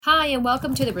Hi, and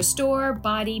welcome to the Restore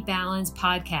Body Balance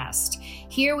podcast.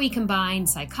 Here we combine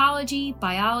psychology,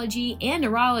 biology, and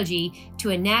neurology to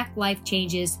enact life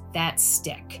changes that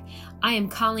stick. I am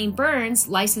Colleen Burns,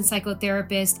 licensed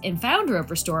psychotherapist and founder of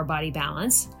Restore Body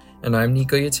Balance. And I'm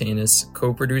Nico Yatanis,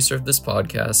 co-producer of this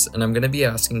podcast, and I'm going to be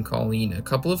asking Colleen a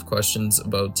couple of questions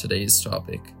about today's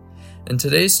topic. And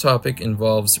today's topic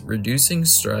involves reducing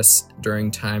stress during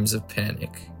times of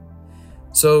panic.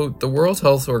 So, the World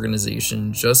Health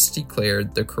Organization just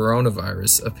declared the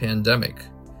coronavirus a pandemic,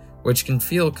 which can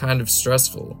feel kind of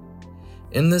stressful.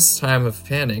 In this time of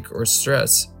panic or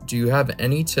stress, do you have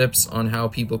any tips on how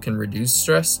people can reduce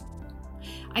stress?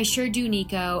 I sure do,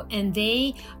 Nico, and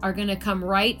they are going to come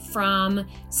right from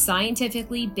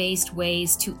scientifically based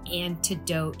ways to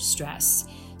antidote stress.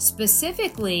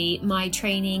 Specifically, my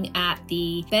training at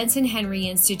the Benson Henry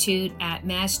Institute at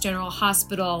Mass General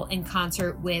Hospital in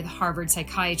concert with Harvard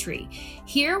Psychiatry.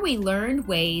 Here we learned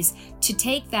ways to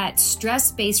take that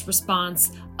stress-based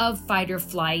response of fight or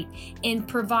flight and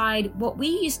provide what we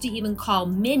used to even call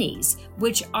minis,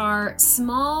 which are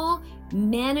small,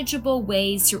 manageable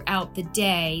ways throughout the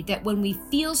day that when we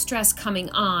feel stress coming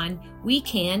on, we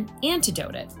can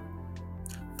antidote it.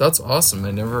 That's awesome.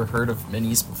 I never heard of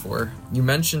minis before. You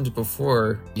mentioned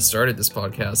before we started this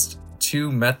podcast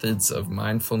 2 methods of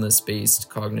mindfulness-based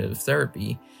cognitive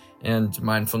therapy and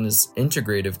mindfulness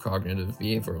integrative cognitive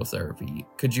behavioral therapy.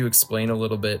 Could you explain a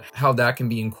little bit how that can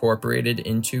be incorporated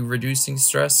into reducing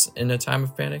stress in a time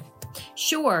of panic?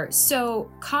 Sure. So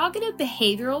cognitive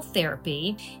behavioral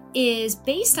therapy is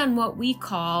based on what we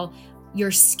call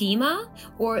your schema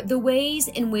or the ways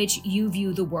in which you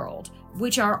view the world,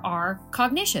 which are our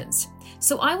cognitions.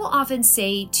 So I will often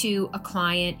say to a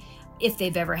client, if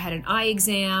they've ever had an eye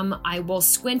exam, I will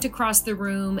squint across the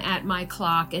room at my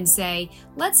clock and say,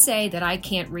 let's say that I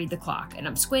can't read the clock and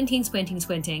I'm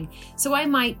squinting. So I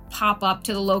might pop up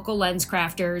to the local lens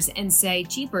crafters and say,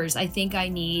 jeepers, I think I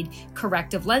need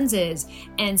corrective lenses.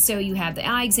 And so you have the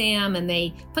eye exam and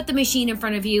they put the machine in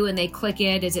front of you and they click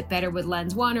it. Is it better with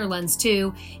lens 1 or lens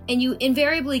 2? And you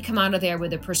invariably come out of there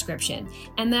with a prescription.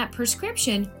 And that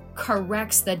prescription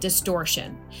corrects the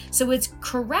distortion. So it's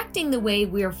correcting the way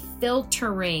we're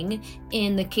filtering,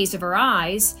 in the case of our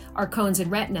eyes, our cones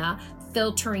and retina,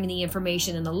 filtering the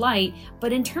information in the light.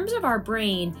 But in terms of our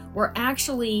brain, we're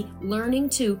actually learning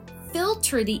to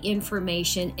filter the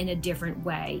information in a different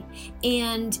way.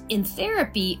 And in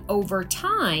therapy, over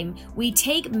time, we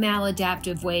take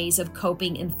maladaptive ways of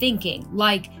coping and thinking,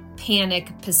 like panic,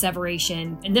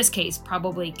 perseveration, in this case,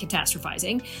 probably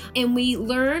catastrophizing. And we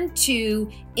learn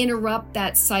to interrupt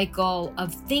that cycle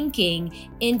of thinking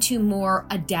into more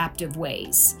adaptive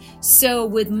ways. So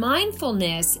with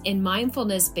mindfulness and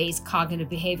mindfulness-based cognitive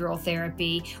behavioral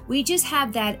therapy, we just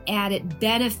have that added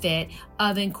benefit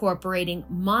of incorporating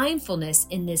mindfulness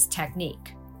in this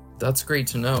technique. That's great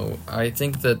to know. I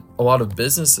think that a lot of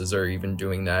businesses are even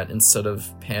doing that. Instead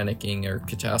of panicking or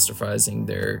catastrophizing,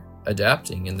 they're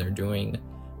adapting and they're doing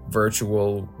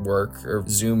virtual work or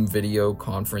Zoom video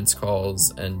conference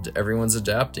calls, and everyone's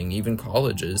adapting, even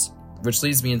colleges. Which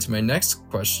leads me into my next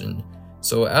question.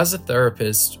 So as a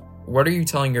therapist, what are you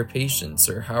telling your patients,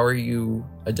 or how are you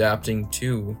adapting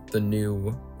to the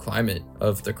new climate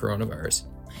of the coronavirus?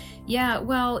 Yeah,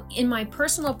 well, in my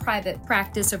personal private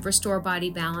practice of Restore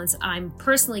Body Balance, I'm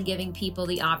personally giving people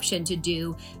the option to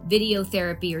do video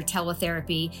therapy or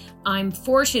teletherapy. I'm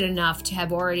fortunate enough to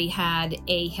have already had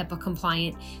a HIPAA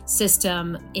compliant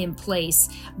system in place.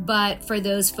 But for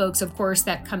those folks, of course,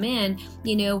 that come in,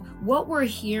 what we're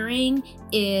hearing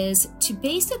is to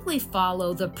basically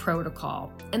follow the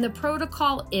protocol. And the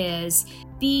protocol is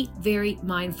be very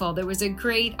mindful. There was a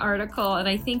great article, and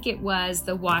I think it was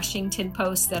the Washington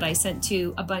Post that I sent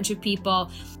to a bunch of people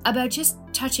about just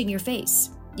touching your face.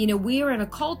 We are in a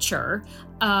culture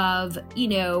of,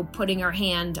 putting our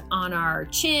hand on our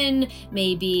chin,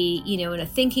 maybe, in a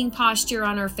thinking posture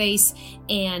on our face,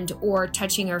 and or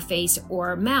touching our face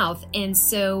or mouth. And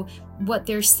so what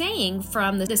they're saying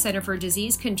from the Center for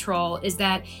Disease Control is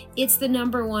that it's the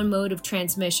number 1 mode of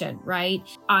transmission, right?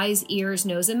 Eyes, ears,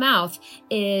 nose, and mouth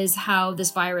is how this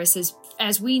virus is,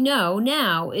 as we know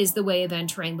now, is the way of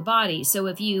entering the body. So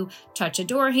if you touch a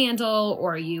door handle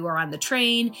or you are on the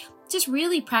train, just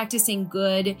really practicing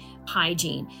good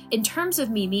hygiene. In terms of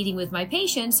me meeting with my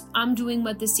patients, I'm doing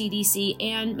what the CDC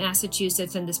and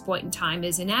Massachusetts at this point in time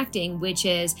is enacting, which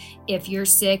is if you're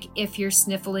sick, if you're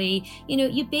sniffly,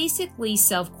 you basically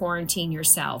self-quarantine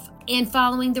yourself. And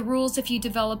following the rules if you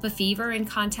develop a fever and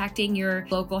contacting your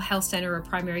local health center or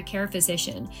primary care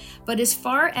physician. But as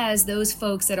far as those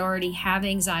folks that already have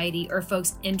anxiety or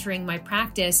folks entering my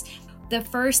practice, the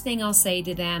first thing I'll say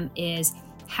to them is,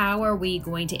 how are we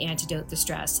going to antidote the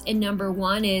stress? And number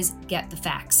one is get the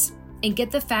facts, and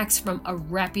get the facts from a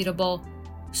reputable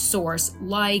source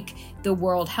like the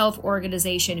World Health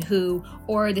Organization, WHO,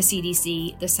 or the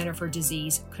CDC, the Center for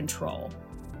Disease Control.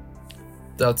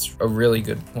 That's a really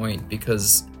good point,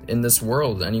 because in this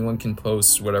world, anyone can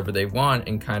post whatever they want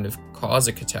and kind of cause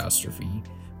a catastrophe,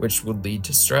 which would lead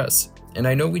to stress. And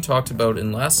I know we talked about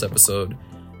in last episode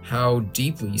how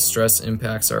deeply stress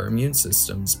impacts our immune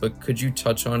systems, but could you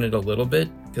touch on it a little bit?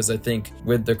 Because I think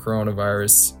with the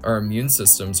coronavirus, our immune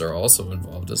systems are also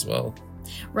involved as well.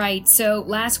 Right. So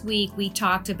last week we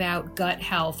talked about gut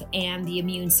health and the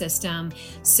immune system.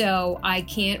 So I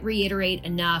can't reiterate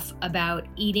enough about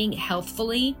eating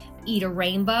healthfully. Eat a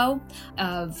rainbow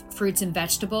of fruits and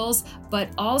vegetables, but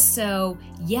also,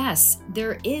 yes,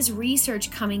 there is research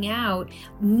coming out,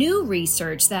 new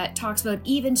research that talks about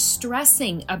even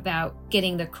stressing about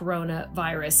getting the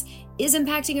coronavirus is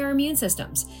impacting our immune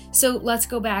systems. So let's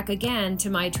go back again to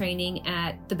my training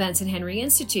at the Benson Henry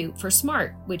Institute for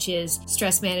SMART, which is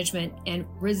stress management and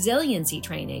resiliency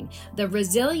training. The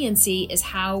resiliency is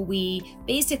how we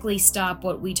basically stop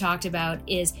what we talked about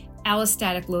is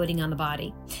allostatic loading on the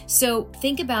body. So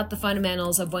think about the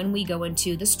fundamentals of when we go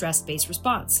into the stress-based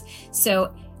response.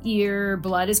 So your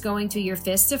blood is going to your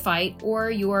fists to fight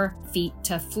or your feet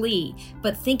to flee.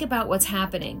 But think about what's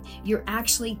happening. You're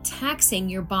actually taxing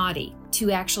your body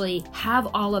to actually have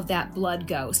all of that blood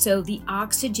go. So the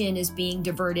oxygen is being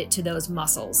diverted to those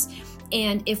muscles.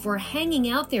 And if we're hanging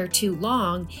out there too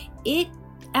long, it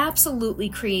absolutely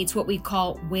creates what we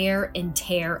call wear and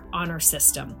tear on our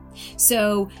system.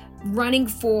 So running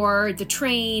for the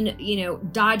train,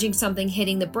 dodging something,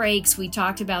 hitting the brakes. We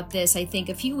talked about this, I think,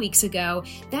 a few weeks ago.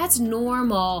 That's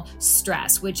normal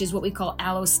stress, which is what we call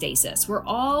allostasis. We're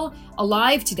all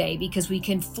alive today because we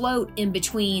can float in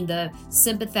between the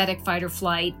sympathetic fight or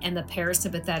flight and the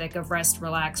parasympathetic of rest,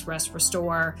 relax, rest,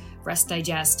 restore, rest,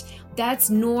 digest. That's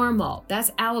normal.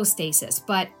 That's allostasis.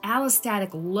 But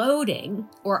allostatic loading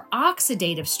or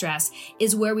oxidative stress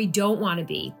is where we don't want to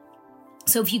be.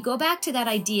 So if you go back to that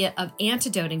idea of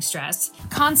antidoting stress,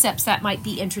 concepts that might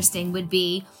be interesting would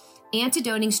be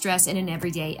antidoting stress in an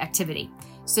everyday activity.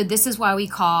 So this is why we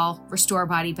call Restore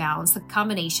Body Balance the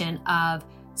combination of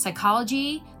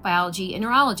psychology, biology, and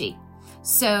neurology.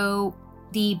 So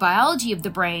the biology of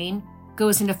the brain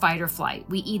goes into fight or flight.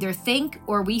 We either think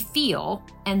or we feel,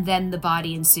 and then the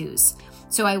body ensues.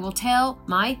 So I will tell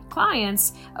my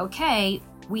clients, okay,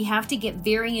 we have to get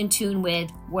very in tune with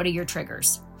what are your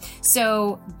triggers.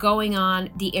 So going on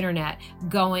the internet,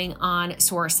 going on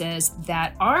sources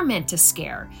that are meant to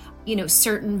scare,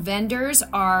 certain vendors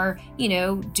are,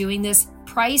 doing this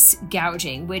price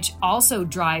gouging, which also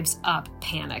drives up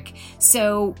panic.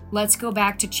 So let's go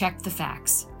back to check the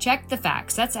facts. Check the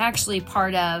facts. That's actually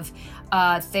part of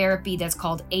therapy that's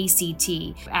called ACT,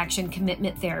 Action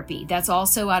Commitment Therapy. That's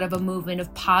also out of a movement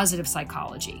of positive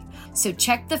psychology. So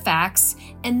check the facts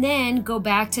and then go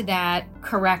back to that,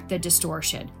 correct the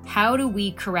distortion. How do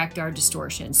we correct our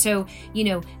distortion? So,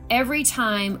 every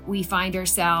time we find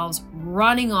ourselves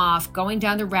running off, going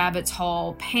down the rabbit's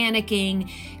hole, panicking,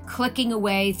 clicking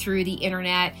away through the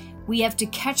internet, we have to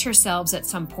catch ourselves at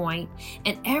some point.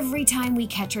 And every time we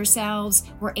catch ourselves,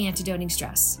 we're antidoting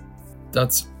stress.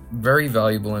 That's very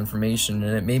valuable information,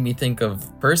 and it made me think of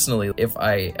personally if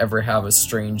I ever have a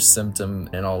strange symptom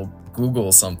and I'll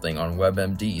Google something on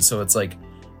WebMD. So it's like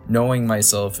knowing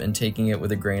myself and taking it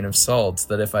with a grain of salt,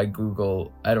 that if I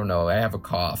Google, I don't know, I have a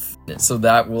cough, so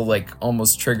that will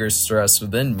almost trigger stress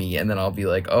within me, and then I'll be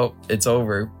like, oh, it's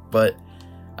over. But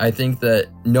I think that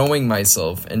knowing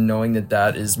myself and knowing that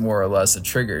that is more or less a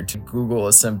trigger to Google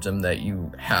a symptom that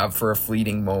you have for a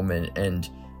fleeting moment and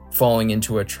falling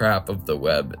into a trap of the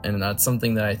web. And that's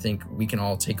something that I think we can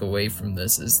all take away from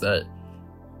this, is that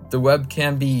the web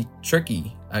can be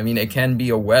tricky. I mean, it can be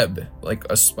a web, like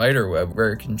a spider web,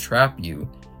 where it can trap you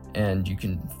and you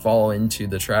can fall into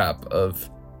the trap of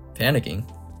panicking.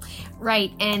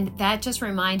 Right. And that just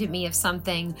reminded me of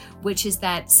something, which is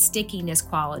that stickiness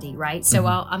quality, right? So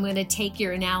I'm going to take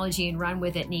your analogy and run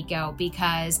with it, Nico,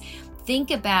 because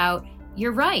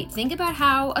you're right. Think about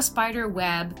how a spider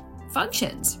web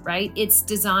functions, right? It's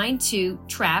designed to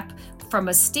trap from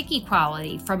a sticky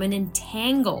quality, from an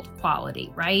entangled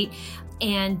quality, right?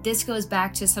 And this goes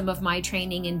back to some of my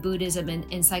training in Buddhism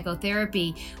and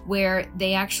psychotherapy, where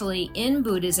they actually, in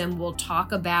Buddhism, will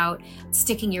talk about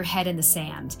sticking your head in the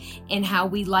sand and how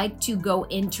we like to go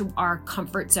into our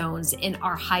comfort zones, in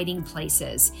our hiding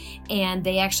places. And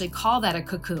they actually call that a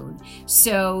cocoon.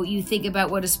 So you think about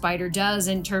what a spider does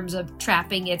in terms of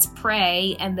trapping its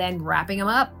prey and then wrapping them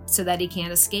up so that he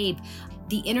can't escape.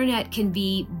 The internet can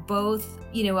be both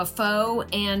a foe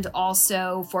and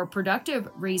also for productive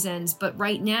reasons. But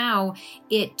right now,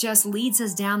 it just leads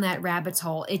us down that rabbit's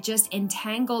hole. It just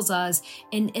entangles us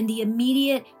in the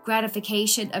immediate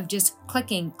gratification of just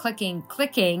clicking,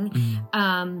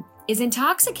 is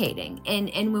intoxicating.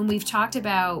 And when we've talked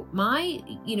about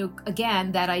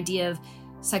again, that idea of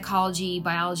psychology,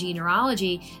 biology,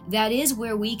 neurology, that is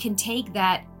where we can take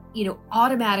that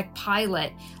automatic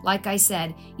pilot. Like I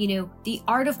said, the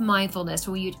art of mindfulness.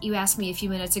 Well, you asked me a few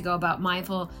minutes ago about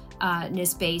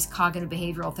mindfulness-based cognitive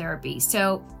behavioral therapy.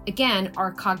 So again,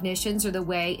 our cognitions are the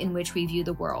way in which we view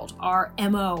the world, our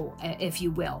MO, if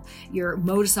you will, your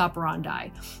modus operandi.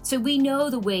 So we know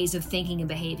the ways of thinking and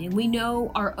behaving. We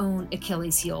know our own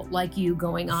Achilles heel, like you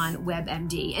going on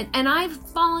WebMD. And I've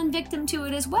fallen victim to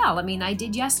it as well. I mean, I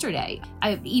did yesterday.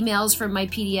 I have emails from my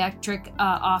pediatric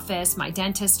office, my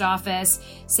dentist office,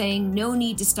 saying no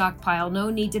need to stockpile,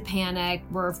 no need to panic,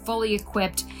 we're fully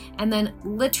equipped, and then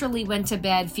literally went to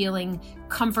bed feeling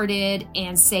comforted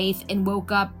and safe and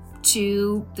woke up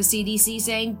to the CDC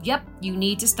saying, yep, you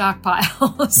need to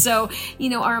stockpile. So,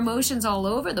 our emotions all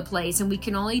over the place, and we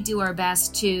can only do our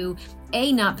best to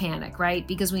not panic, right?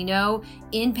 Because we know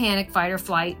in panic, fight or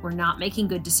flight, we're not making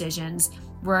good decisions.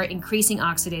 We're increasing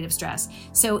oxidative stress.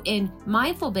 So in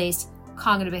mindful-based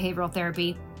cognitive behavioral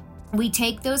therapy, we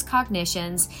take those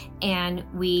cognitions and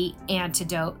we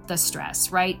antidote the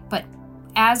stress, right? But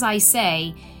as I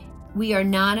say, we are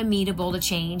not amenable to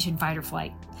change in fight or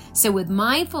flight. So with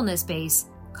mindfulness-based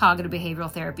cognitive behavioral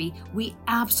therapy, we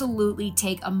absolutely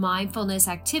take a mindfulness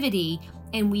activity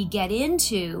and we get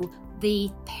into the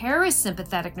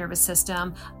parasympathetic nervous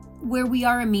system where we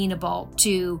are amenable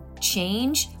to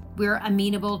change. We're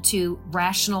amenable to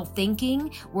rational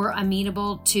thinking. We're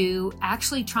amenable to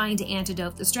actually trying to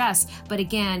antidote the stress. But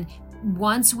again,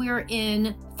 once we're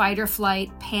in fight or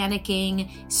flight, panicking,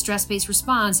 stress-based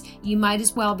response, you might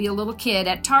as well be a little kid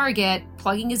at Target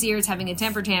plugging his ears, having a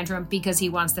temper tantrum because he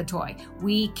wants the toy.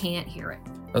 We can't hear it.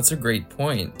 That's a great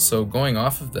point. So going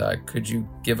off of that, could you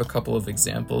give a couple of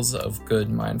examples of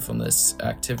good mindfulness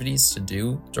activities to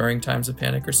do during times of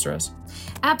panic or stress?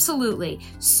 Absolutely.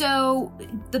 So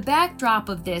the backdrop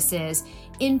of this is,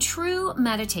 in true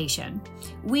meditation,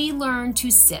 we learn to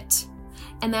sit.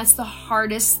 And that's the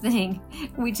hardest thing,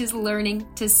 which is learning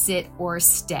to sit or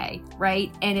stay,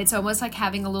 right? And it's almost like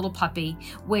having a little puppy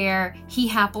where he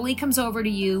happily comes over to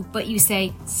you, but you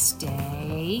say,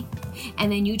 stay.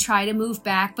 And then you try to move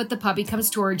back, but the puppy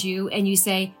comes towards you and you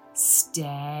say,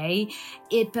 stay.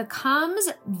 It becomes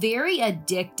very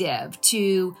addictive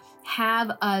to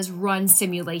have us run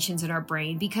simulations in our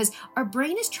brain because our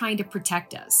brain is trying to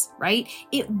protect us, right?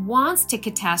 It wants to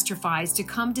catastrophize, to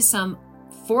come to some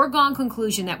foregone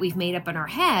conclusion that we've made up in our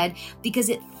head because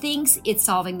it thinks it's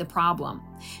solving the problem.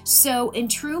 So in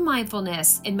true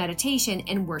mindfulness and meditation,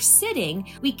 and we're sitting,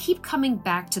 we keep coming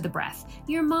back to the breath.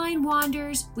 Your mind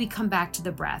wanders, we come back to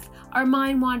the breath. Our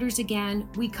mind wanders again,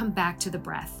 we come back to the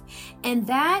breath. And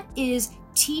that is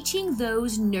teaching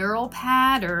those neural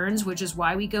patterns, which is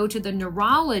why we go to the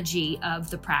neurology of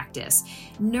the practice.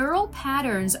 Neural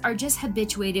patterns are just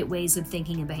habituated ways of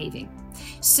thinking and behaving.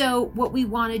 So what we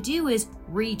want to do is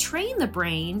retrain the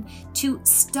brain to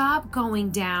stop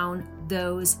going down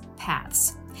those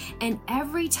paths. And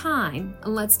every time,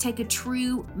 let's take a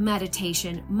true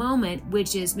meditation moment,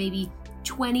 which is maybe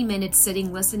 20 minutes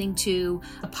sitting, listening to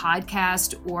a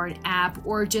podcast or an app,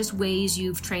 or just ways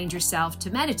you've trained yourself to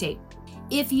meditate.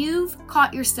 If you've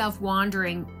caught yourself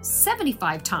wandering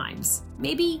 75 times,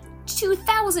 maybe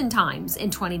 2,000 times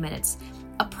in 20 minutes,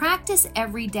 a practice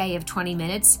every day of 20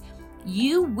 minutes,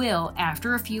 you will,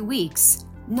 after a few weeks,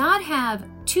 not have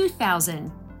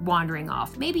 2,000 wandering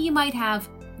off. Maybe you might have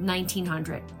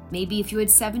 1,900. Maybe if you had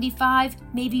 75,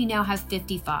 maybe you now have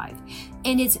 55.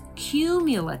 And it's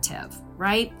cumulative,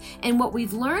 right? And what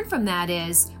we've learned from that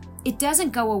is it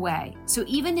doesn't go away. So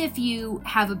even if you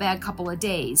have a bad couple of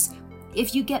days,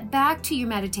 if you get back to your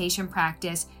meditation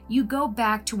practice, you go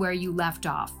back to where you left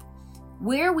off.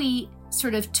 Where we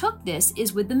sort of took this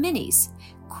is with the minis.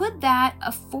 Could that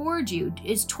afford you?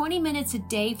 Is 20 minutes a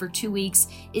day for 2 weeks,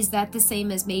 is that the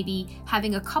same as maybe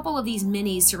having a couple of these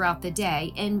minis throughout the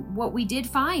day? And what we did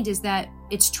find is that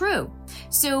it's true.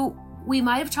 So we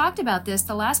might have talked about this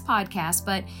the last podcast,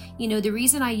 but the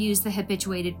reason I use the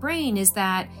habituated brain is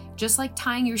that just like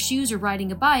tying your shoes or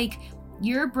riding a bike,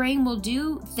 your brain will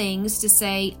do things to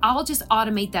say, I'll just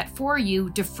automate that for you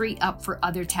to free up for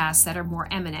other tasks that are more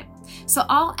eminent. So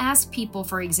I'll ask people,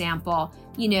 for example,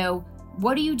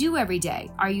 what do you do every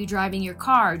day? Are you driving your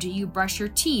car? Do you brush your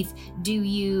teeth? Do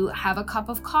you have a cup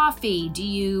of coffee? Do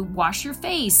you wash your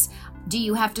face? Do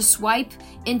you have to swipe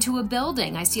into a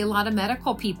building? I see a lot of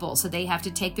medical people, so they have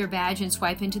to take their badge and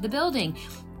swipe into the building.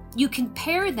 You can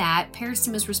pair that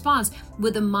peristimulus response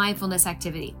with a mindfulness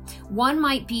activity. One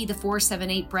might be the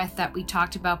 4-7-8 breath that we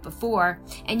talked about before,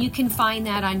 and you can find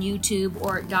that on YouTube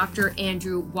or Dr.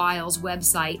 Andrew Weil's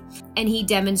website, and he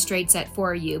demonstrates that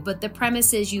for you. But the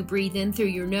premise is you breathe in through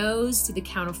your nose to the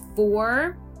count of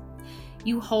 4,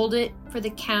 you hold it for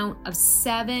the count of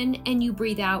 7, and you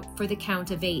breathe out for the count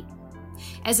of 8.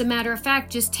 As a matter of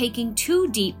fact, just taking 2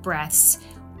 deep breaths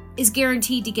is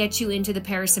guaranteed to get you into the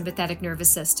parasympathetic nervous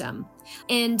system.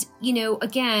 And,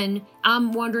 again,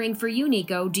 I'm wondering for you,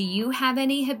 Nico, do you have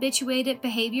any habituated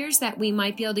behaviors that we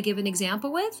might be able to give an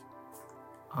example with?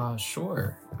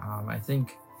 Sure. I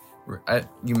think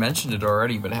you mentioned it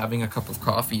already, but having a cup of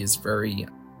coffee is very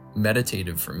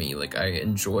meditative for me. Like, I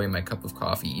enjoy my cup of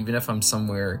coffee, even if I'm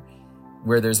somewhere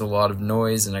where there's a lot of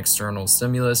noise and external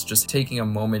stimulus. Just taking a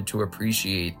moment to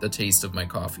appreciate the taste of my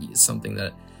coffee is something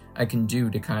that I can do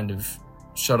to kind of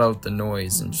shut out the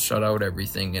noise and shut out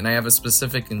everything. And I have a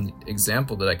specific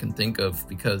example that I can think of,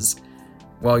 because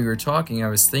while you were talking, I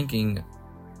was thinking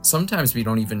sometimes we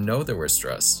don't even know that we're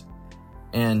stressed.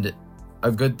 And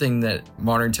a good thing that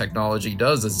modern technology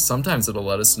does is sometimes it'll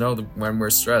let us know when we're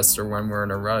stressed or when we're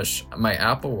in a rush. My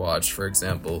Apple Watch, for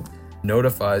example,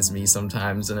 notifies me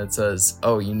sometimes, and it says,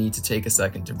 oh, you need to take a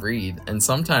second to breathe. And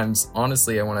sometimes,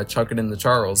 honestly, I want to chuck it in the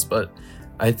Charles, but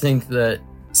I think that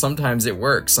sometimes it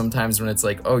works. Sometimes when it's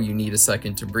like, oh, you need a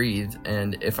second to breathe,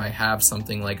 and if I have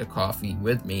something like a coffee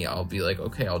with me, I'll be like,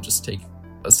 okay, I'll just take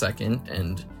a second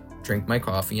and drink my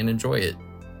coffee and enjoy it.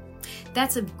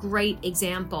 That's a great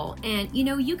example. And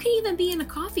you can even be in a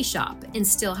coffee shop and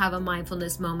still have a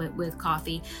mindfulness moment with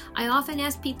coffee. I often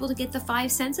ask people to get the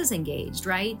 5 senses engaged,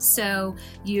 right? So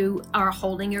you are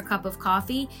holding your cup of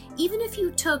coffee, even if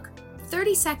you took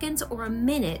 30 seconds or a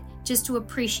minute just to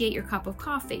appreciate your cup of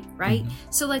coffee, right?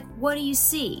 Mm-hmm. So what do you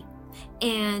see?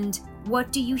 And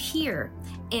what do you hear?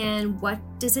 And what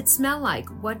does it smell like?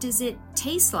 What does it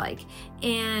taste like?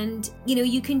 And,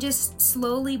 you can just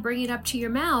slowly bring it up to your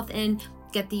mouth and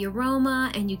get the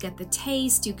aroma, and you get the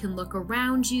taste. You can look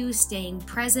around you, staying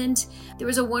present. There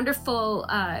was a wonderful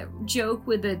joke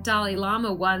with the Dalai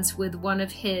Lama once with one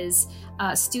of his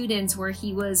students, where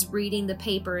he was reading the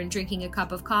paper and drinking a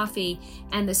cup of coffee,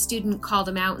 and the student called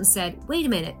him out and said, wait a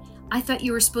minute, I thought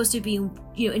you were supposed to be,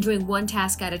 enjoying one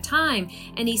task at a time.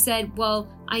 And he said, well,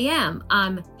 I am.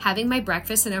 I'm having my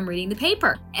breakfast and I'm reading the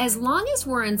paper. As long as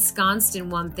we're ensconced in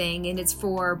one thing and it's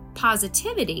for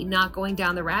positivity, not going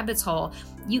down the rabbit's hole,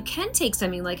 you can take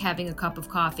something like having a cup of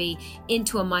coffee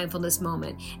into a mindfulness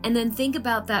moment. And then think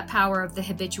about that power of the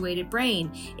habituated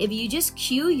brain. If you just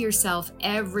cue yourself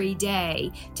every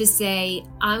day to say,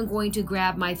 I'm going to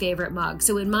grab my favorite mug.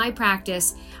 So in my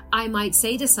practice, I might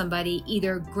say to somebody,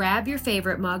 either grab your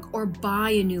favorite mug or buy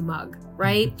a new mug,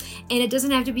 right? Mm-hmm. And it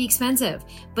doesn't have to be expensive,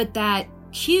 but that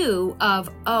cue of,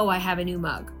 oh, I have a new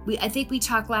mug. I think we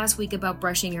talked last week about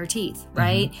brushing your teeth,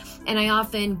 right? Mm-hmm. And I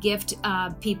often gift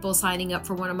people signing up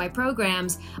for one of my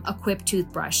programs a Quip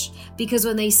toothbrush, because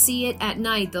when they see it at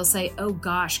night, they'll say, oh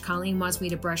gosh, Colleen wants me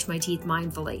to brush my teeth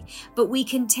mindfully. But we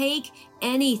can take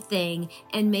anything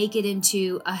and make it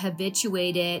into a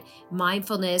habituated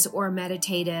mindfulness or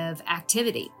meditative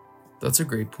activity. That's a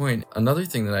great point. Another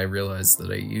thing that I realized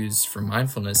that I use for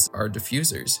mindfulness are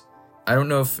diffusers. I don't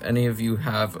know if any of you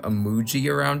have a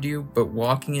Muji around you, but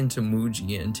walking into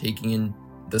Muji and taking in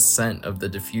the scent of the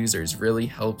diffusers really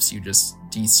helps you just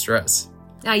de-stress.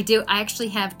 I do. I actually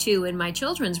have 2 in my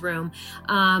children's room,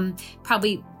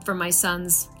 probably for my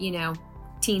son's,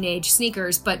 teenage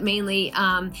sneakers, but mainly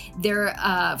they're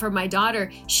for my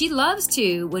daughter. She loves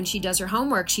to, when she does her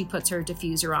homework, she puts her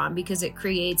diffuser on because it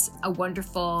creates a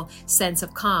wonderful sense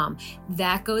of calm.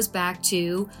 That goes back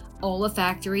to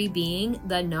olfactory being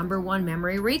the number 1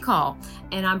 memory recall.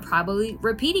 And I'm probably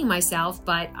repeating myself,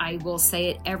 but I will say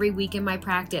it every week in my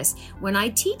practice. When I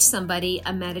teach somebody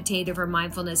a meditative or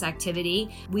mindfulness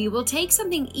activity, we will take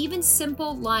something even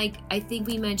simple like, I think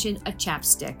we mentioned a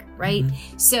chapstick, right?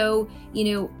 Mm-hmm. So,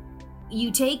 you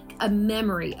take a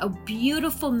memory, a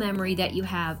beautiful memory that you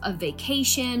have, a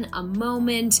vacation, a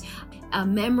moment, a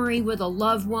memory with a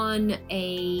loved one,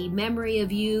 a memory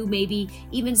of you, maybe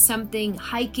even something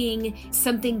hiking,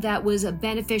 something that was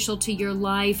beneficial to your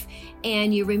life,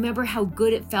 and you remember how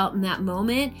good it felt in that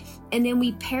moment. And then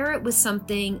we pair it with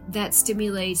something that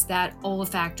stimulates that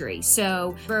olfactory.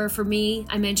 So for me,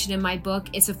 I mentioned in my book,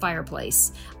 it's a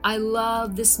fireplace. I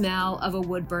love the smell of a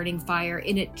wood burning fire,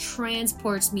 and it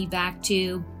transports me back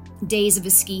to days of a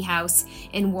ski house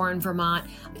in Warren, Vermont,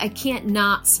 I can't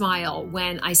not smile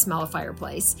when I smell a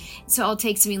fireplace. So I'll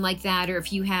take something like that. Or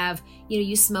if you have,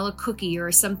 you smell a cookie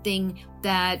or something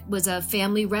that was a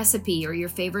family recipe or your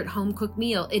favorite home cooked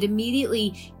meal, it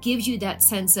immediately gives you that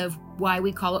sense of why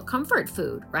we call it comfort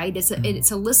food, right?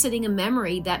 It's eliciting a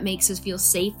memory that makes us feel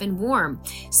safe and warm.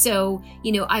 So,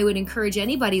 I would encourage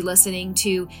anybody listening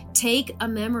to take a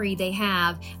memory they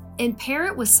have and pair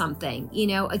it with something.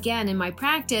 Again, in my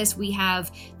practice, we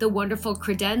have the wonderful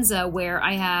credenza where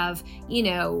I have,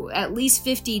 at least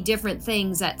 50 different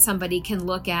things that somebody can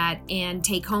look at and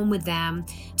take home with them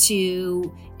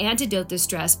to antidote the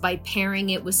stress by pairing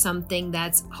it with something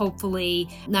that's hopefully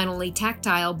not only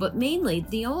tactile, but mainly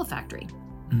the olfactory.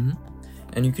 Mm-hmm.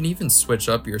 And you can even switch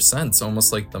up your scents,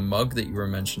 almost like the mug that you were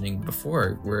mentioning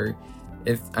before, where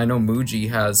if I know Muji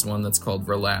has one that's called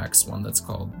Relax, one that's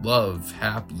called Love,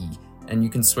 Happy, and you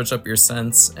can switch up your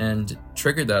scents and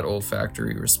trigger that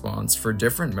olfactory response for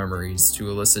different memories to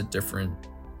elicit different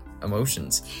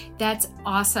emotions. That's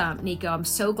awesome, Nico. I'm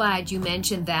so glad you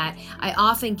mentioned that. I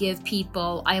often give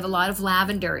people, I have a lot of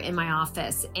lavender in my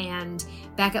office, and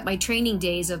back at my training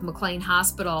days of McLean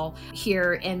Hospital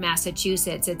here in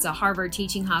Massachusetts, it's a Harvard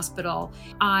teaching hospital,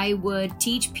 I would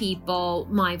teach people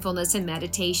mindfulness and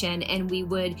meditation, and we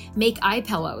would make eye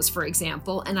pillows, for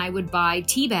example, and I would buy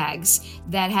tea bags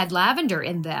that had lavender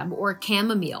in them or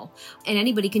chamomile. And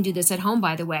anybody can do this at home,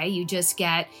 by the way. You just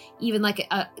get, even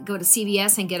go to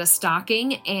CVS and get a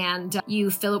stocking, and you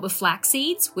fill it with flax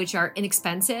seeds, which are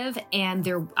inexpensive, and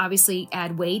they're obviously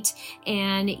add weight,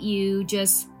 and you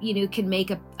just can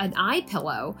make an eye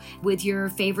pillow with your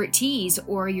favorite teas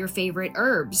or your favorite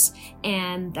herbs.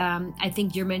 And I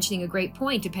think you're mentioning a great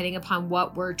point, depending upon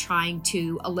what we're trying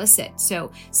to elicit.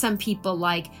 So some people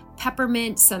like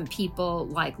peppermint, some people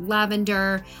like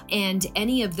lavender, and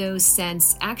any of those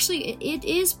scents. Actually, it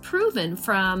is proven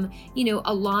from,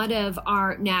 a lot of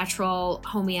our natural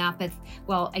homeopathy.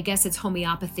 Well, I guess it's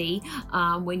homeopathy.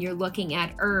 When you're looking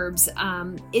at herbs,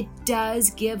 it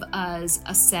does give us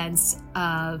a sense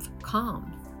of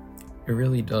calm. It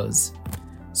really does.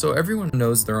 So everyone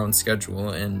knows their own schedule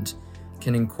and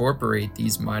can incorporate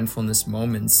these mindfulness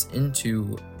moments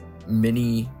into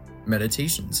mini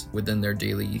meditations within their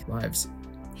daily lives.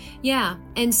 Yeah.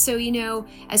 And so,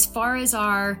 as far as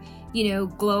our,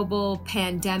 global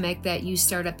pandemic that you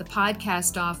started the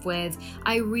podcast off with,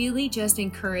 I really just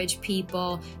encourage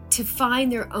people to find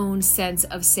their own sense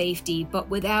of safety, but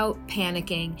without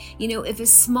panicking. If a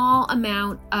small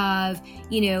amount of,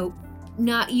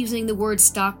 not using the word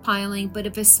stockpiling, but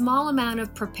if a small amount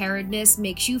of preparedness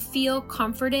makes you feel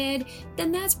comforted,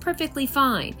 then that's perfectly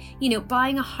fine.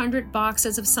 Buying 100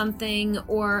 boxes of something,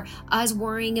 or us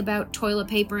worrying about toilet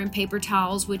paper and paper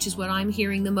towels, which is what I'm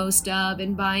hearing the most of,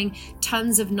 and buying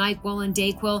tons of NyQuil and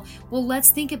DayQuil. Well,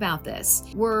 let's think about this.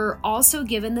 We're also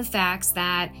given the facts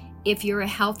that if you're a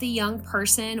healthy young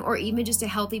person, or even just a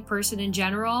healthy person in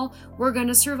general, we're going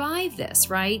to survive this,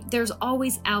 right? There's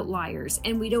always outliers,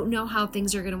 and we don't know how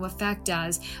things are going to affect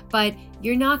us, but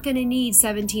you're not going to need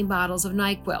 17 bottles of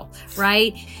NyQuil,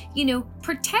 right?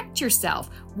 Protect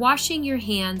yourself, washing your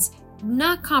hands,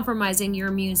 not compromising your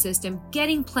immune system,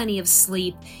 getting plenty of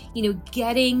sleep,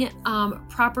 getting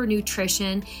proper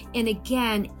nutrition, and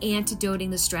again,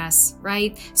 antidoting the stress,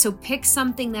 right? So pick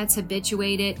something that's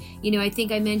habituated. I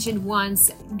think I mentioned once,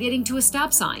 getting to a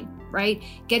stop sign, right?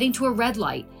 Getting to a red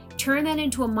light. Turn that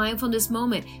into a mindfulness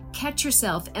moment. Catch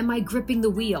yourself. Am I gripping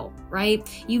the wheel, right?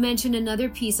 You mentioned another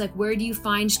piece, like where do you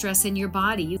find stress in your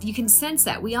body? You can sense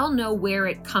that. We all know where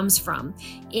it comes from.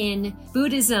 In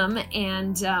Buddhism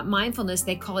and mindfulness,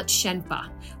 they call it Shenpa,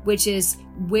 which is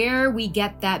where we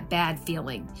get that bad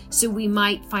feeling. So we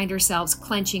might find ourselves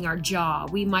clenching our jaw.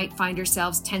 We might find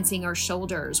ourselves tensing our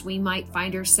shoulders. We might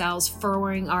find ourselves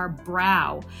furrowing our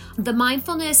brow. The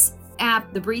mindfulness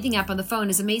app, the breathing app on the phone,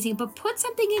 is amazing, but put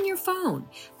something in your phone.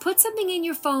 Put something in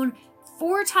your phone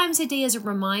 4 times a day as a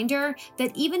reminder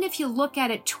that even if you look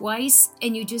at it twice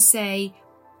and you just say,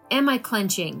 am I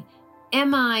clenching?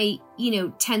 Am I,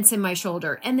 tense in my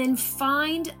shoulder? And then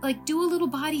do a little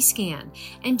body scan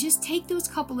and just take those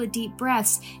couple of deep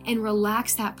breaths and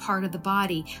relax that part of the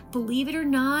body. Believe it or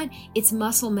not, it's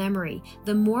muscle memory.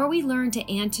 The more we learn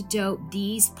to antidote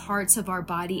these parts of our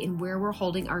body and where we're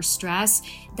holding our stress,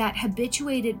 that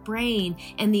habituated brain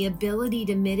and the ability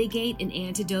to mitigate and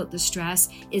antidote the stress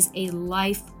is a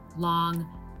lifelong,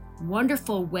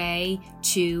 wonderful way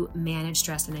to manage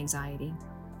stress and anxiety.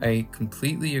 I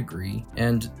completely agree.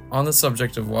 And on the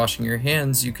subject of washing your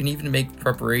hands, you can even make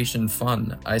preparation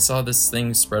fun. I saw this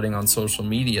thing spreading on social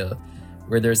media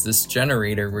where there's this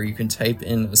generator where you can type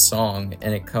in a song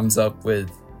and it comes up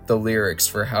with the lyrics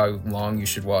for how long you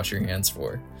should wash your hands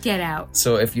for. Get out.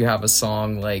 So if you have a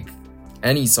song like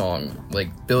any song, like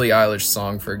Billie Eilish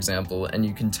song, for example, and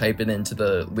you can type it into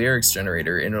the lyrics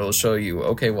generator and it'll show you,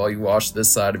 okay, while you wash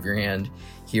this side of your hand,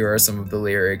 here are some of the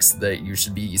lyrics that you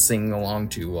should be singing along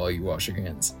to while you wash your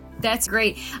hands. That's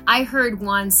great. I heard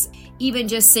once, even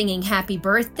just singing Happy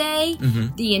Birthday,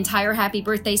 the entire Happy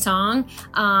Birthday song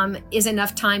is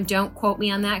enough time. Don't quote me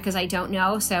on that because I don't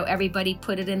know. So everybody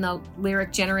put it in the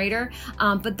lyric generator.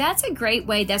 But that's a great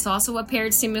way. That's also a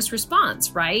paired stimulus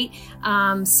response, right?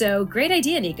 So great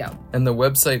idea, Nico. And the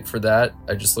website for that,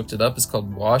 I just looked it up, is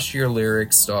called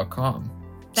washyourlyrics.com.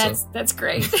 That's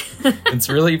great. It's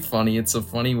really funny. It's a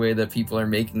funny way that people are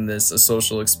making this a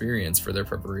social experience for their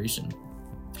preparation.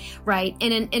 Right.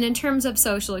 And in terms of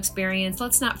social experience,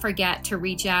 let's not forget to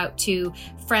reach out to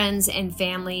friends and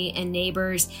family and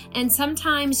neighbors. And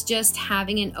sometimes just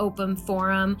having an open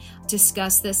forum,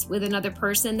 discuss this with another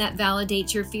person that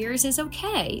validates your fears is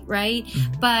okay, right?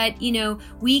 But,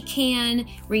 we can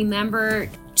remember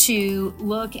to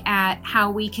look at how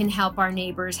we can help our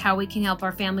neighbors, how we can help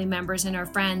our family members and our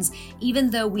friends, even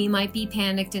though we might be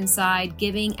panicked inside.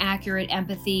 Giving accurate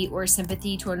empathy or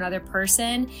sympathy to another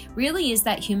person really is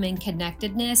that human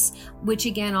connectedness, which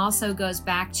again also goes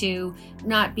back to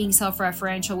not being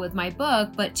self-referential with my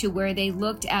book, but to where they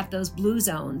looked at those blue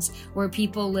zones where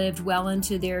people lived well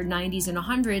into their 90s and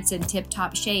 100s in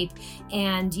tip-top shape.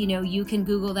 And, you can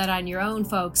Google that on your own,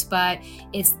 folks, but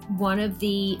it's one of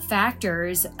the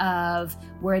factors of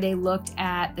where they looked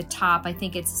at the top. I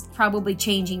think it's probably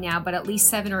changing now, but at least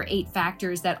 7 or 8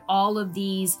 factors that all of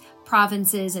these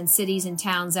provinces and cities and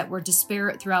towns that were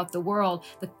disparate throughout the world,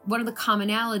 one of the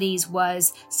commonalities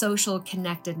was social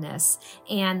connectedness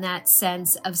and that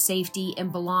sense of safety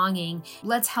and belonging.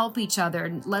 Let's help each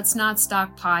other. Let's not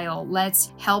stockpile.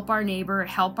 Let's help our neighbor,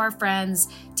 help our friends,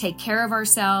 take care of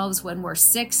ourselves. When we're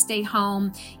sick, stay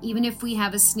home. Even if we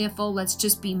have a sniffle, let's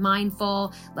just be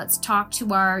mindful. Let's talk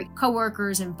to our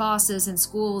coworkers and bosses and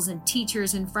schools and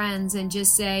teachers and friends and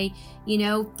just say,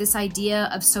 this idea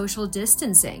of social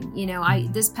distancing.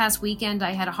 This past weekend,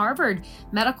 I had a Harvard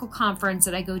medical conference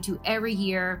that I go to every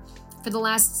year for the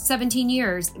last 17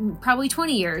 years, probably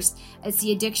 20 years. It's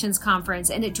the Addictions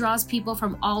Conference, and it draws people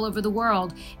from all over the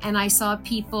world. And I saw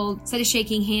people, instead of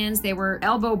shaking hands, they were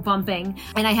elbow bumping.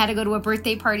 And I had to go to a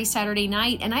birthday party Saturday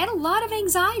night, and I had a lot of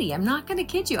anxiety. I'm not going to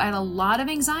kid you. I had a lot of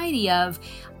anxiety of,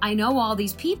 I know all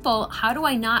these people. How do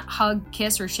I not hug,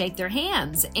 kiss, or shake their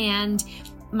hands? And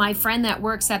my friend that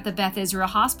works at the Beth Israel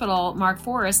Hospital, Mark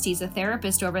Forrest, he's a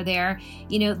therapist over there,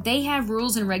 they have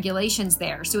rules and regulations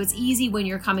there. So it's easy when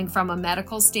you're coming from a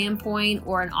medical standpoint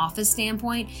or an office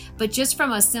standpoint, but just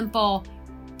from a simple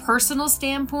personal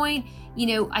standpoint,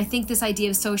 I think this idea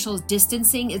of social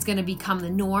distancing is going to become the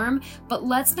norm, but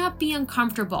let's not be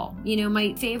uncomfortable.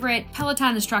 My favorite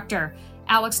Peloton instructor,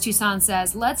 Alex Toussaint,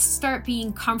 says, let's start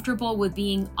being comfortable with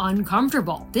being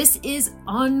uncomfortable. This is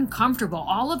uncomfortable.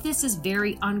 All of this is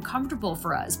very uncomfortable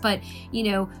for us. But,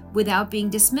 without being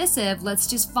dismissive, let's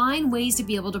just find ways to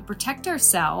be able to protect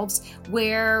ourselves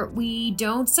where we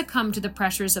don't succumb to the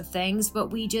pressures of things, but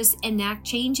we just enact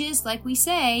changes, like we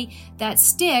say, that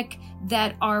stick,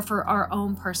 that are for our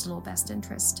own personal best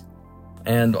interest.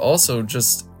 And also,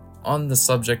 just on the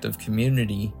subject of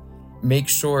community, make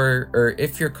sure, or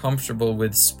if you're comfortable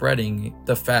with spreading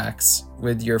the facts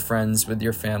with your friends, with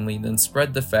your family, then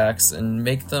spread the facts and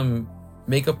make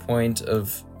a point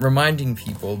of reminding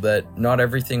people that not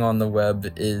everything on the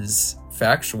web is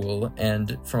factual.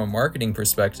 And from a marketing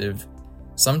perspective,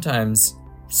 sometimes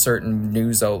certain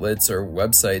news outlets or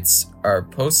websites are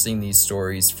posting these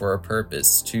stories for a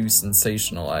purpose, to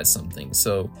sensationalize something.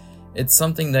 So it's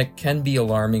something that can be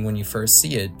alarming when you first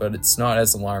see it, but it's not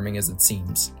as alarming as it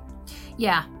seems.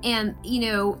 Yeah. And,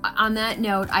 on that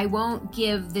note, I won't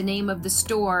give the name of the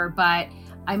store, but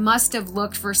I must have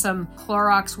looked for some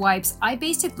Clorox wipes. I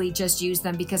basically just use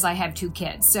them because I have 2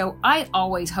 kids. So I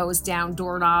always hose down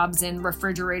doorknobs and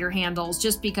refrigerator handles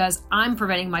just because I'm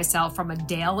preventing myself from a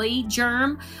daily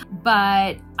germ.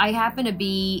 But I happen to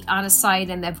be on a site,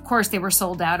 and of course they were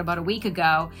sold out about a week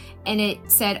ago. And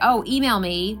it said, email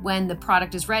me when the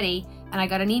product is ready. And I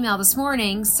got an email this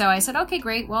morning. So I said, okay,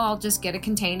 great. Well, I'll just get a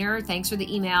container. Thanks for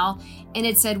the email. And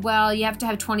it said, well, you have to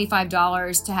have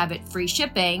 $25 to have it free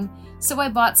shipping. So I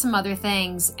bought some other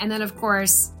things. And then, of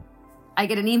course, I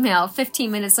get an email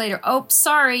 15 minutes later. Oh,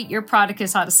 sorry, your product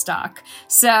is out of stock.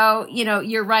 So,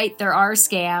 you're right. There are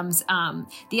scams.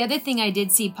 The other thing I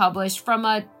did see published from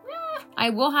I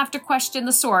will have to question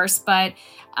the source, but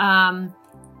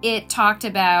it talked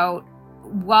about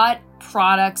what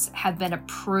products have been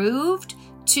approved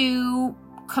to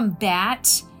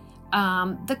combat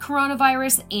the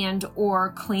coronavirus and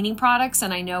or cleaning products.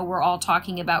 And I know we're all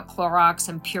talking about Clorox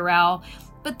and Purell,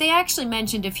 but they actually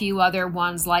mentioned a few other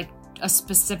ones like a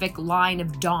specific line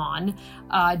of Dawn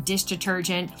dish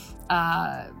detergent.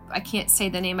 I can't say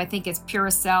the name. I think it's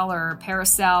Puracell or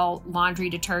Paracel laundry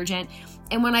detergent.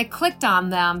 And when I clicked on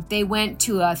them, they went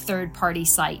to a third-party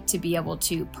site to be able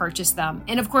to purchase them.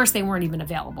 And of course, they weren't even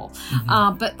available.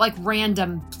 But like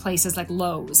random places like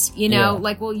Lowe's,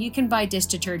 like, well, you can buy dish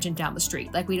detergent down the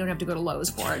street. Like, we don't have to go to Lowe's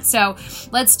for it. So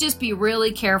let's just be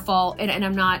really careful. And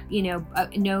I'm not,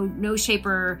 no shape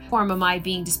or form am I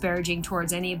being disparaging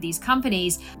towards any of these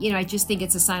companies. I just think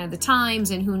it's a sign of the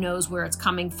times, and who knows where it's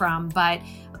coming from. But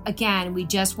again, we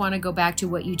just want to go back to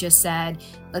what you just said.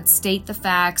 Let's state the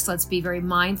facts. Let's be very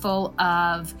mindful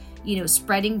of,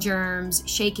 spreading germs,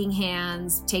 shaking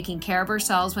hands, taking care of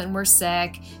ourselves when we're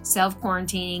sick,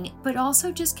 self-quarantining, but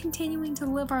also just continuing to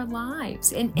live our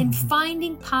lives and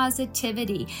finding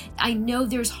positivity. I know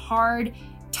there's hard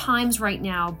times right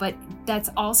now, but that's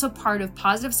also part of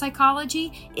positive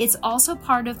psychology. It's also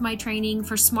part of my training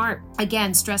for SMART.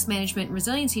 Again, stress management and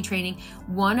resiliency training.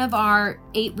 One of our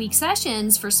 8-week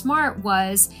sessions for SMART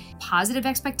was positive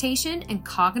expectation and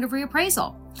cognitive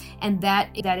reappraisal. And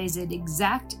that is an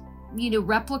exact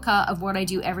replica of what I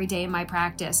do every day in my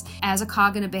practice. As a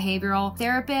cognitive behavioral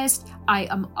therapist, I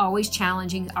am always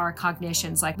challenging our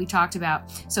cognitions like we talked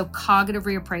about. So cognitive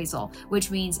reappraisal,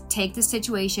 which means take the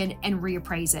situation and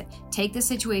reappraise it. Take the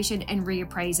situation and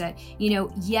reappraise it.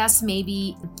 Yes,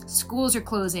 maybe schools are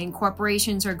closing,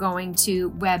 corporations are going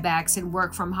to WebEx and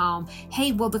work from home.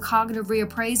 Hey, well, the cognitive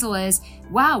reappraisal is,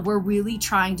 wow, we're really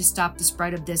trying to stop the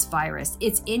spread of this virus.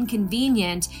 It's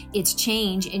inconvenient, it's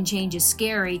change, and change is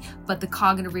scary, but the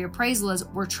cognitive reappraisal is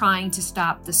we're trying to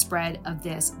stop the spread of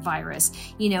this virus,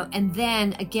 and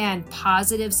then again,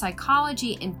 positive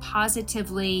psychology and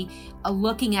positively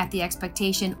looking at the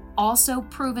expectation, also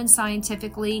proven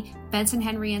scientifically, Benson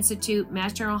Henry Institute,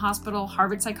 Mass General Hospital,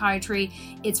 Harvard Psychiatry,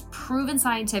 it's proven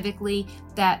scientifically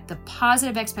that the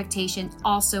positive expectation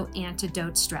also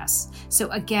antidotes stress. So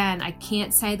again, I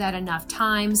can't say that enough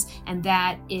times, and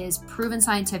that is proven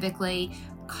scientifically.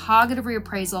 Cognitive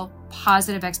reappraisal,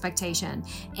 positive expectation.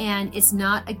 And it's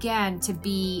not, again, to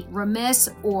be remiss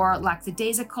or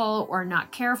lackadaisical or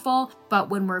not careful, but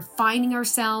when we're finding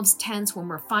ourselves tense, when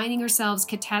we're finding ourselves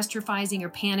catastrophizing or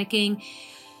panicking,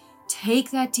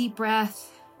 take that deep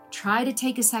breath, try to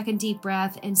take a second deep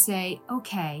breath and say,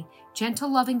 okay, gentle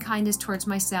loving kindness towards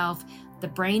myself. The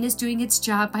brain is doing its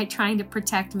job by trying to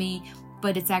protect me,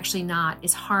 but it's actually not.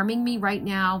 It's harming me right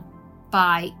now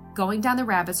by going down the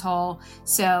rabbit hole.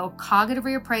 So cognitive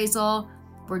reappraisal,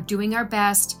 we're doing our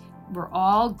best. We're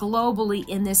all globally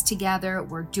in this together.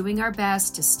 We're doing our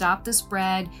best to stop the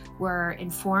spread. We're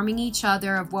informing each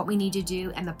other of what we need to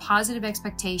do and the positive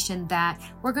expectation that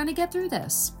we're going to get through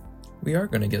this. We are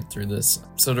going to get through this.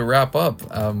 So to wrap up,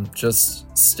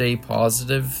 just stay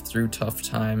positive through tough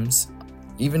times.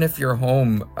 Even if you're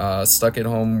home, stuck at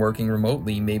home working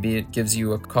remotely, maybe it gives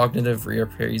you a cognitive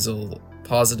reappraisal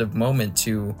positive moment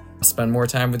to spend more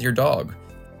time with your dog.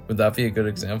 Would that be a good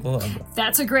example?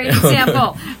 That's a great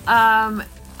example.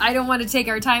 I don't want to take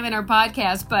our time in our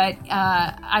podcast, but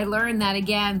I learned that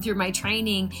again through my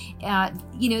training.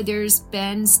 There's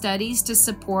been studies to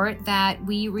support that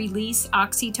we release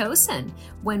oxytocin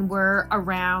when we're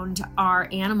around our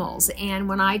animals. And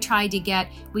when I tried to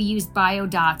we used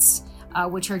BioDots,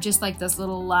 which are just like this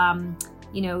little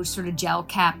sort of gel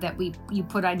cap that you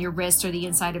put on your wrist or the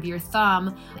inside of your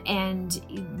thumb. And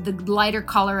the lighter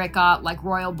color it got, like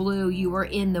royal blue, you were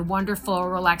in the wonderful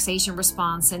relaxation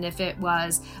response. And if it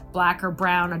was black or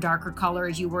brown, a darker color,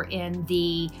 you were in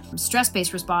the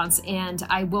stress-based response. And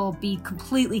I will be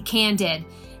completely candid.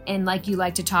 And like you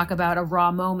like to talk about a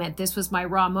raw moment, this was my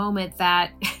raw moment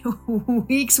that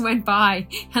weeks went by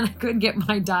and I couldn't get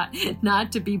my dot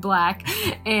not to be black.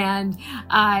 And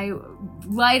I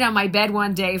lied on my bed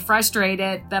one day,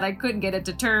 frustrated that I couldn't get it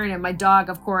to turn. And my dog,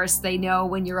 of course, they know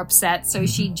when you're upset. So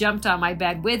she jumped on my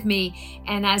bed with me.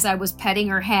 And as I was petting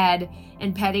her head,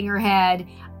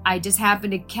 I just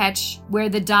happened to catch where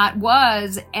the dot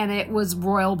was, and it was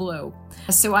royal blue.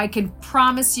 So I can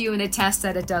promise you and attest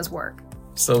that it does work.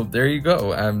 So there you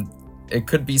go. It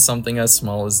could be something as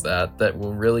small as that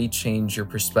will really change your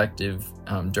perspective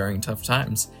during tough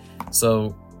times.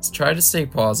 So try to stay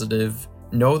positive,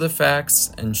 know the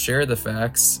facts and share the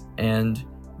facts, and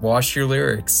wash your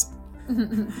lyrics.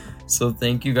 So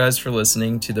thank you guys for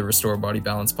listening to the Restore Body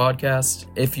Balance podcast.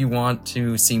 If you want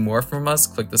to see more from us,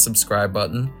 click the subscribe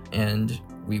button, and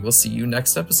we will see you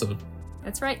next episode.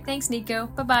 That's right. Thanks, Nico.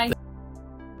 Bye-bye.